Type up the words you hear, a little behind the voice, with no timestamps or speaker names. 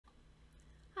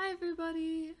Hi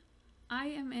everybody! I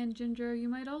am Ann Ginger. You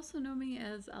might also know me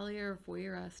as Alier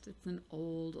Voyeurist. It's an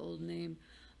old name.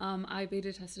 I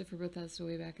beta tested for Bethesda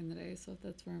way back in the day, so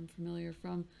that's where I'm familiar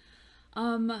from.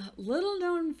 Little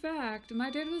known fact, my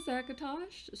dad was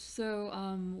Akatosh,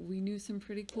 so we knew some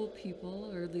pretty cool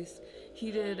people, or at least he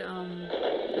did.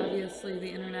 Obviously the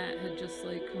internet had just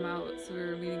come out, so we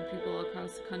were meeting people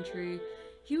across the country.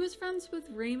 He was friends with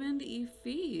Raymond E.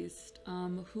 Feist,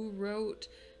 who wrote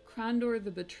Krondor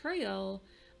the Betrayal,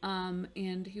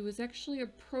 and he was actually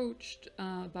approached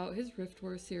about his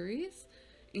Riftwar series,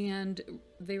 and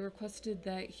they requested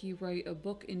that he write a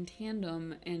book in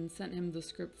tandem and sent him the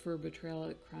script for Betrayal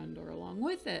at Krondor along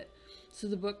with it. So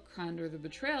the book Krondor the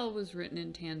Betrayal was written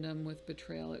in tandem with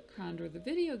Betrayal at Krondor the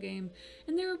video game,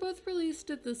 and they were both released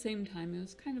at the same time. It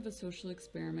was kind of a social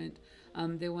experiment.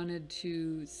 They wanted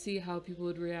to see how people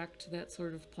would react to that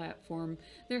sort of platform.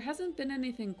 There hasn't been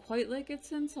anything quite like it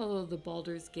since, although the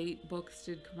Baldur's Gate books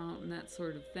did come out and that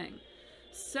sort of thing.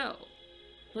 So,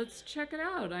 let's check it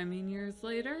out. I mean, years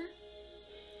later,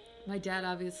 my dad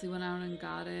obviously went out and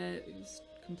got it. He was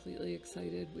completely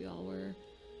excited. We all were.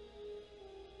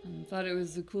 Thought it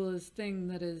was the coolest thing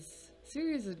that his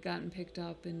series had gotten picked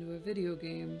up into a video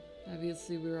game.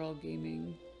 Obviously, we were all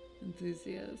gaming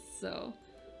enthusiasts, so.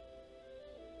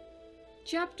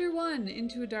 Chapter 1,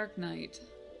 Into a Dark Night.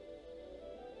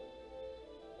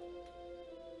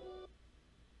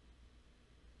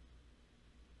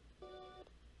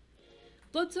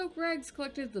 Blood-soaked rags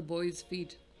collected the boy's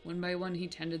feet. One by one he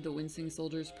tended the wincing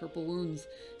soldier's purple wounds.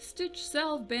 Stitch,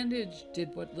 salve, bandage,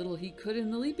 did what little he could in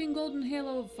the leaping golden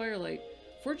halo of firelight.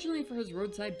 Fortunately for his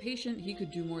roadside patient, he could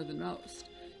do more than most.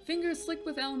 Fingers slick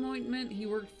with alum ointment, he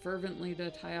worked fervently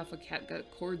to tie off a catgut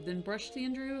cord, then brushed the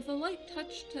injury with a light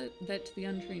touch that to the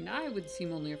untrained eye would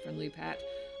seem only a friendly pat.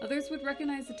 Others would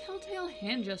recognize the telltale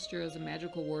hand gesture as a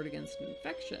magical ward against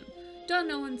infection.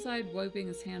 Done, Owen sighed, wiping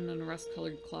his hand on a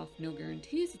rust-colored cloth. No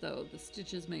guarantees, though. The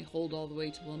stitches may hold all the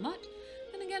way to Lamut.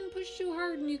 Then again, push too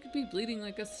hard and you could be bleeding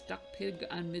like a stuck pig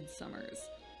on Midsummer's.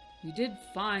 You did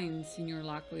fine, Signor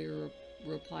Locklear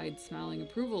replied, smiling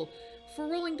approval, for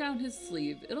rolling down his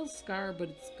sleeve. It'll scar, but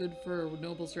it's good for a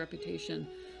noble's reputation.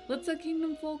 Lets the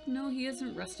kingdom folk know he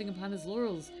isn't resting upon his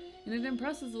laurels, and it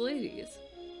impresses the ladies.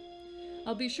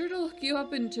 I'll be sure to look you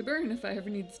up in Tiburn if I ever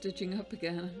need stitching up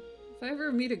again. If I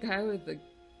ever meet a guy with a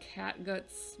catgut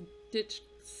stitch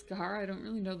scar, I don't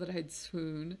really know that I'd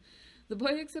swoon. The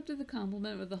boy accepted the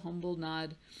compliment with a humble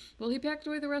nod. While he packed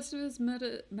away the rest of his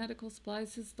medical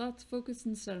supplies, his thoughts focused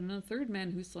instead on a third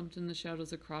man who slumped in the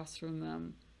shadows across from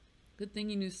them. Good thing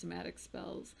he knew somatic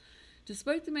spells.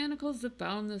 Despite the manacles that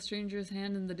bound the stranger's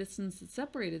hand and the distance that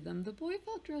separated them, the boy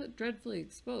felt dreadfully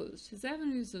exposed. His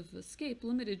avenues of escape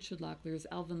limited should Locklear's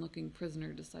elven-looking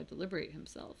prisoner decide to liberate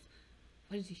himself.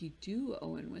 What did he do?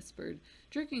 Owen whispered,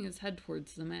 jerking his head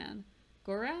towards the man.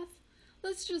 Gorath?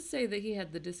 Let's just say that he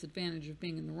had the disadvantage of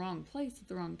being in the wrong place at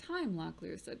the wrong time,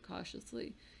 Locklear said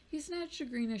cautiously. He snatched a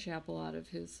greenish apple out of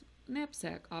his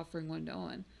knapsack, offering one to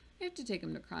Owen. I have to take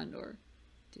him to Krondor.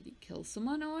 Did he kill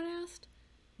someone? Owen asked.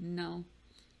 No.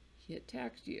 He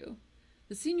attacked you.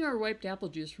 The senior wiped apple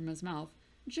juice from his mouth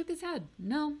and shook his head.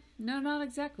 No, not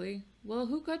exactly. Well,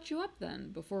 who cut you up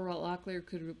then? Before Locklear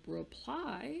could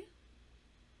reply...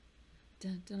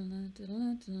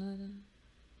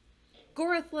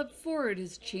 Gorath leapt forward,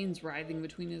 his chains writhing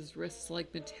between his wrists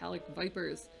like metallic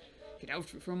vipers. Get out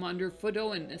from underfoot,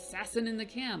 Owen, assassin in the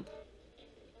camp.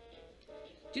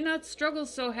 Do not struggle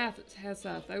so,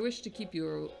 Hasath. I wish to keep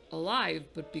you alive,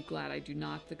 but be glad I do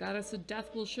not. The goddess of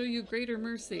death will show you greater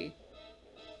mercy.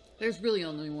 There's really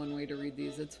only one way to read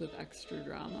these. It's with extra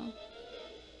drama.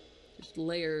 Just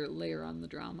layer on the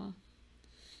drama.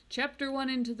 Chapter 1,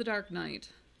 Into the Dark Night.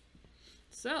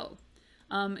 So,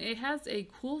 it has a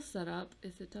cool setup.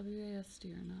 Is it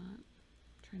WASD or not?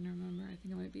 I'm trying to remember. I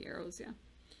think it might be arrows, yeah.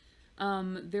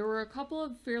 There were a couple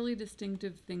of fairly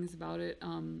distinctive things about it.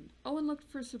 Owen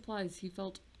looked for supplies. He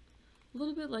felt a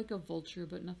little bit like a vulture,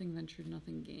 but nothing ventured,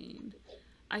 nothing gained.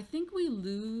 I think we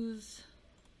lose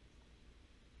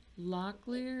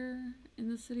Locklear in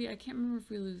the city. I can't remember if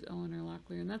we lose Owen or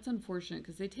Locklear, and that's unfortunate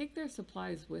because they take their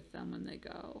supplies with them when they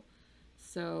go.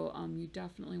 So you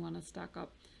definitely want to stock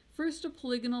up. First, a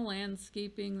polygonal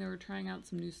landscaping. They were trying out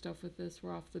some new stuff with this.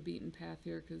 We're off the beaten path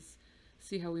here because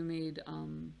see how we made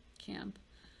camp.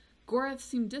 Gorath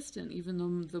seemed distant, even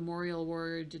though the Moriel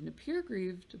warrior didn't appear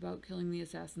grieved about killing the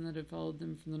assassin that had followed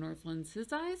them from the Northlands.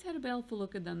 His eyes had a baleful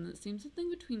look at them that seemed something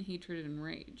between hatred and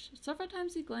rage. Several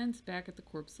times he glanced back at the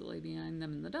corpse that lay behind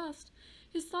them in the dust,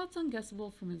 his thoughts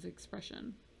unguessable from his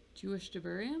expression. Do you wish to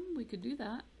bury him? We could do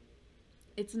that.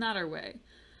 It's not our way.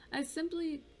 I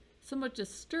simply somewhat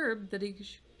disturbed that he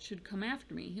should come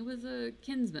after me. He was a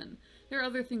kinsman. There are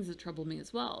other things that trouble me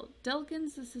as well.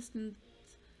 Delkin's assistants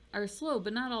are slow,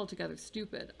 but not altogether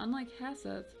stupid. Unlike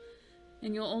Hasseth,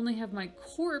 and you'll only have my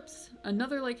corpse,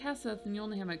 another like Hasseth, and you'll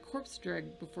only have my corpse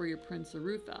dragged before your Prince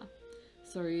Arutha.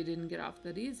 Sorry you didn't get off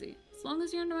that easy. As long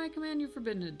as you're under my command, you're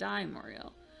forbidden to die,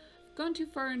 Moriel. I've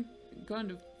gone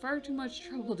to far too much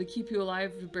trouble to keep you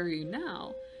alive to bury you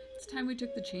now. It's time we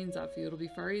took the chains off you. It'll be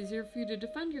far easier for you to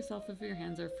defend yourself if your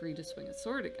hands are free to swing a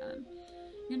sword again.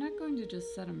 You're not going to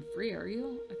just set him free, are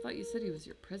you? I thought you said he was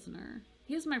your prisoner.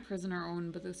 He is my prisoner,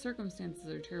 Owen, but the circumstances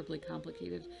are terribly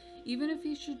complicated. Even if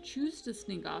he should choose to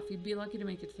sneak off, he'd be lucky to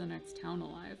make it to the next town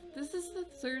alive. This is the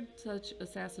third such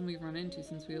assassin we've run into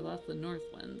since we left the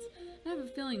Northlands. I have a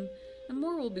feeling that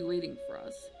more will be waiting for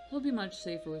us. He'll be much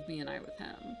safer with me and I with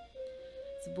him.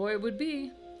 As a boy would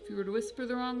be. If you were to whisper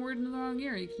the wrong word in the wrong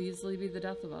ear, you could easily be the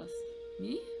death of us.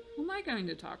 Me? Who am I going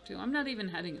to talk to? I'm not even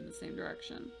heading in the same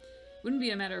direction. Wouldn't be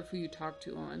a matter of who you talk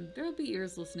to, Owen. There will be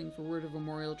ears listening for word of a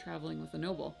Moriel traveling with a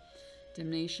noble.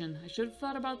 Damnation. I should have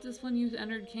thought about this when you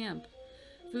entered camp.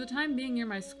 For the time being, you're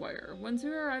my squire. Once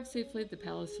we arrive safely at the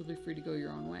palace, you'll be free to go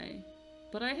your own way.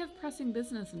 But I have pressing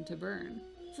business in Tabern.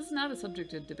 This is not a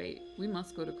subject of debate. We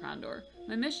must go to Krondor.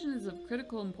 My mission is of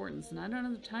critical importance, and I don't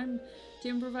have the time to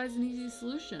improvise an easy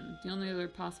solution. The only other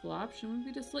possible option would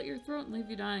be to slit your throat and leave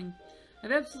you dying. I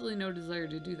have absolutely no desire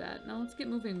to do that. Now let's get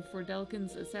moving before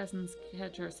Delkin's assassins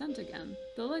catch our scent again.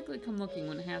 They'll likely come looking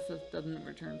when Hasseth doesn't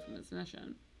return from his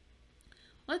mission.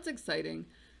 Well, that's exciting.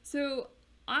 So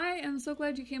I am so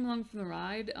glad you came along for the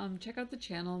ride. Check out the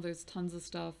channel. There's tons of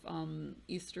stuff,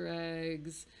 Easter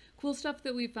eggs, cool stuff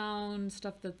that we found,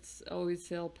 stuff that's always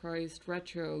sale priced,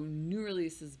 retro, new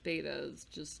releases, betas,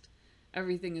 just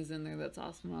everything is in there that's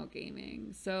awesome about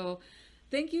gaming. So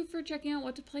thank you for checking out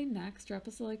what to play next. Drop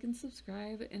us a like and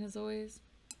subscribe, and as always,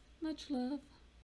 much love.